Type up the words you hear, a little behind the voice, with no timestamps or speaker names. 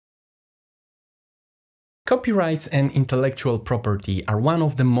Copyrights and intellectual property are one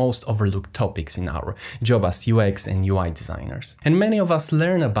of the most overlooked topics in our job as UX and UI designers, and many of us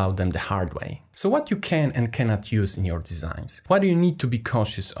learn about them the hard way. So what you can and cannot use in your designs, what do you need to be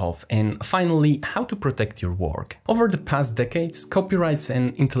cautious of, and finally, how to protect your work. Over the past decades, copyrights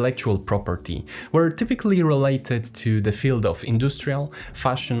and intellectual property were typically related to the field of industrial,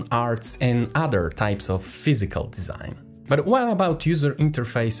 fashion, arts, and other types of physical design. But what about user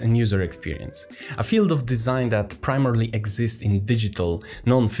interface and user experience? A field of design that primarily exists in digital,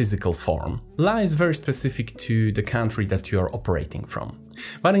 non-physical form. Law is very specific to the country that you are operating from.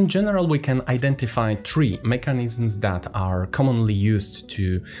 But in general, we can identify three mechanisms that are commonly used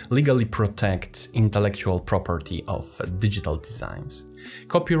to legally protect intellectual property of digital designs: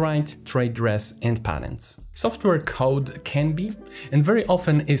 copyright, trade dress, and patents. Software code can be, and very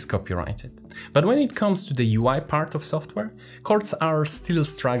often is, copyrighted. But when it comes to the UI part of software, courts are still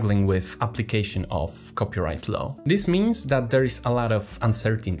struggling with application of copyright law. This means that there is a lot of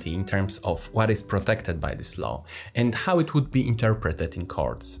uncertainty in terms of what is protected by this law and how it would be interpreted in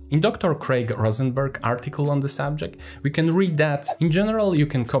courts. In Dr. Craig Rosenberg's article on the subject, we can read that in general you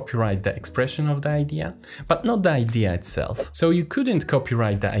can copyright the expression of the idea, but not the idea itself. So you couldn't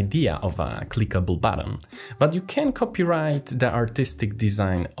copyright the idea of a clickable button, but you can copyright the artistic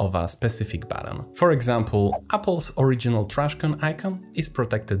design of a specific button. For example, Apple's original trash can icon is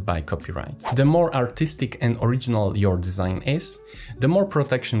protected by copyright. The more artistic and original your design is, the more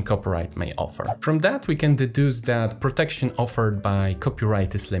protection copyright may offer. From that, we can deduce that protection offered by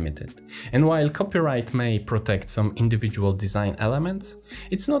copyright is limited. And while copyright may protect some individual design elements,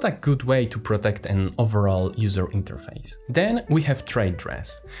 it's not a good way to protect an overall user interface. Then we have trade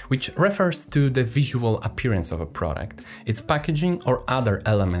dress, which refers to the visual appearance of a product, its packaging or other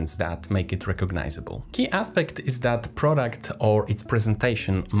elements that make it recognizable. Key aspect is that product or its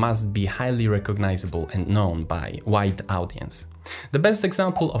presentation must be highly recognizable and known by a wide audience. The best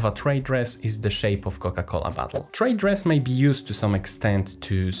example of a trade dress is the shape of Coca-Cola bottle. Trade dress may be used to some extent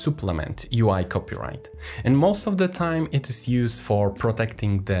to supplement UI copyright, and most of the time it is used for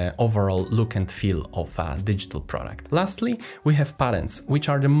protecting the overall look and feel of a digital product. Lastly, we have patents, which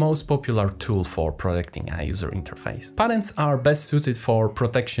are the most popular tool for protecting a user interface. Patents are best suited for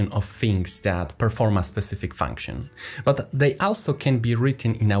protection of things that perform a specific function, but they also can be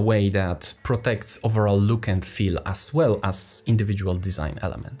written in a way that protects overall look and feel as well as individual design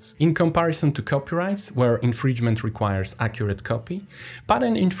elements. In comparison to copyrights, where infringement requires accurate copy,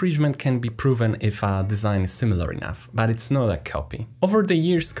 patent infringement can be proven if a design is similar enough, but it's not a copy. Over the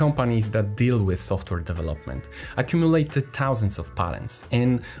years, companies that deal with software development accumulated thousands of patents,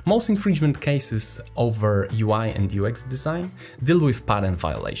 and most infringement cases over UI and UX design deal with patent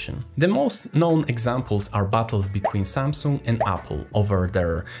violation. The most known examples are battles between Samsung and Apple over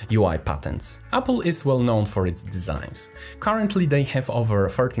their UI patents. Apple is well known for its designs. Currently, they have over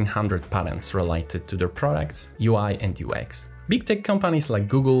 1,300 patents related to their products, UI and UX. Big tech companies like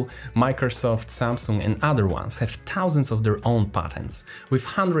Google, Microsoft, Samsung and other ones have thousands of their own patents, with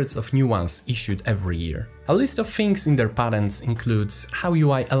hundreds of new ones issued every year. A list of things in their patents includes how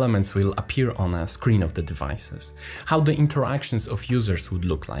UI elements will appear on a screen of the devices, how the interactions of users would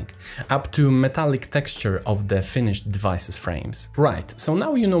look like, up to metallic texture of the finished device's frames. Right, so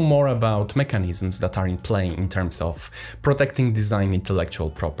now you know more about mechanisms that are in play in terms of protecting design intellectual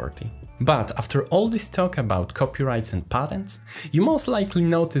property. But after all this talk about copyrights and patents, you most likely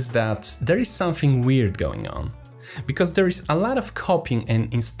notice that there is something weird going on, because there is a lot of copying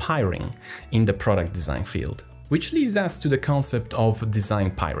and inspiring in the product design field. Which leads us to the concept of design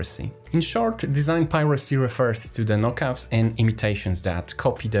piracy. In short, design piracy refers to the knockoffs and imitations that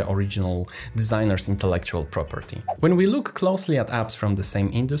copy the original designer's intellectual property. When we look closely at apps from the same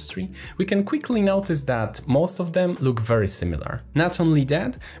industry, we can quickly notice that most of them look very similar. Not only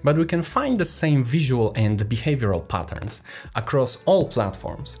that, but we can find the same visual and behavioral patterns across all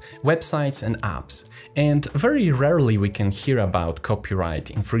platforms, websites and apps, and very rarely we can hear about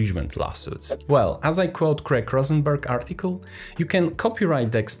copyright infringement lawsuits. Well, as I quote Craig Rosenberg's article, you can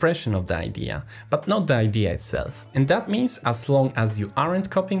copyright the expression of the idea, but not the idea itself. And that means as long as you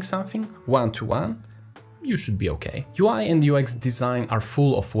aren't copying something one-to-one, you should be okay. UI and UX design are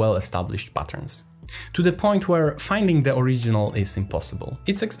full of well-established patterns, to the point where finding the original is impossible.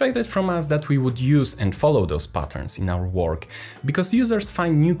 It's expected from us that we would use and follow those patterns in our work, because users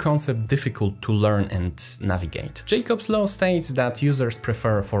find new concepts difficult to learn and navigate. Jacob's law states that users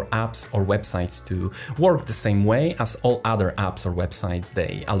prefer for apps or websites to work the same way as all other apps or websites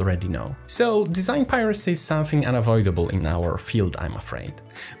they already know. So design piracy is something unavoidable in our field, I'm afraid.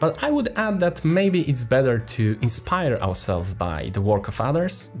 But I would add that maybe it's better to inspire ourselves by the work of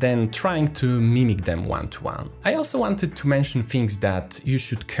others than trying to mimic tweak them one to one. I also wanted to mention things that you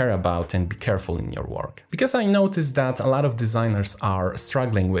should care about and be careful in your work, because I noticed that a lot of designers are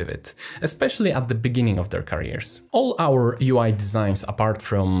struggling with it, especially at the beginning of their careers. All our UI designs, apart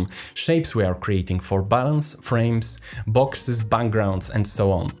from shapes we are creating for buttons, frames, boxes, backgrounds and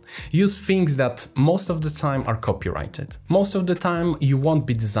so on, use things that most of the time are copyrighted. Most of the time you won't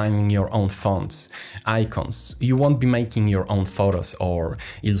be designing your own fonts, icons, you won't be making your own photos or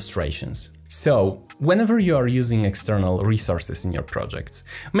illustrations. So, whenever you are using external resources in your projects,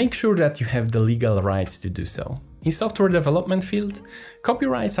 make sure that you have the legal rights to do so. In software development field,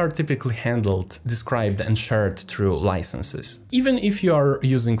 copyrights are typically handled, described and shared through licenses. Even if you are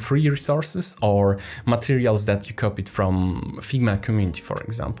using free resources or materials that you copied from Figma community, for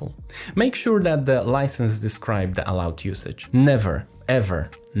example, make sure that the license describes the allowed usage. Never, ever,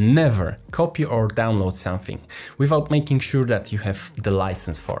 never copy or download something without making sure that you have the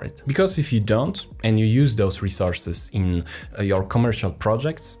license for it. Because if you don't, and you use those resources in your commercial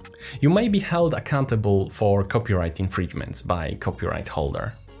projects, you may be held accountable for copyright infringements by copyright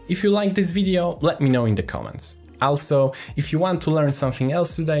holder. If you like this video, let me know in the comments. Also, if you want to learn something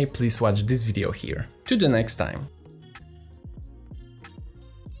else today, please watch this video here. To the next time.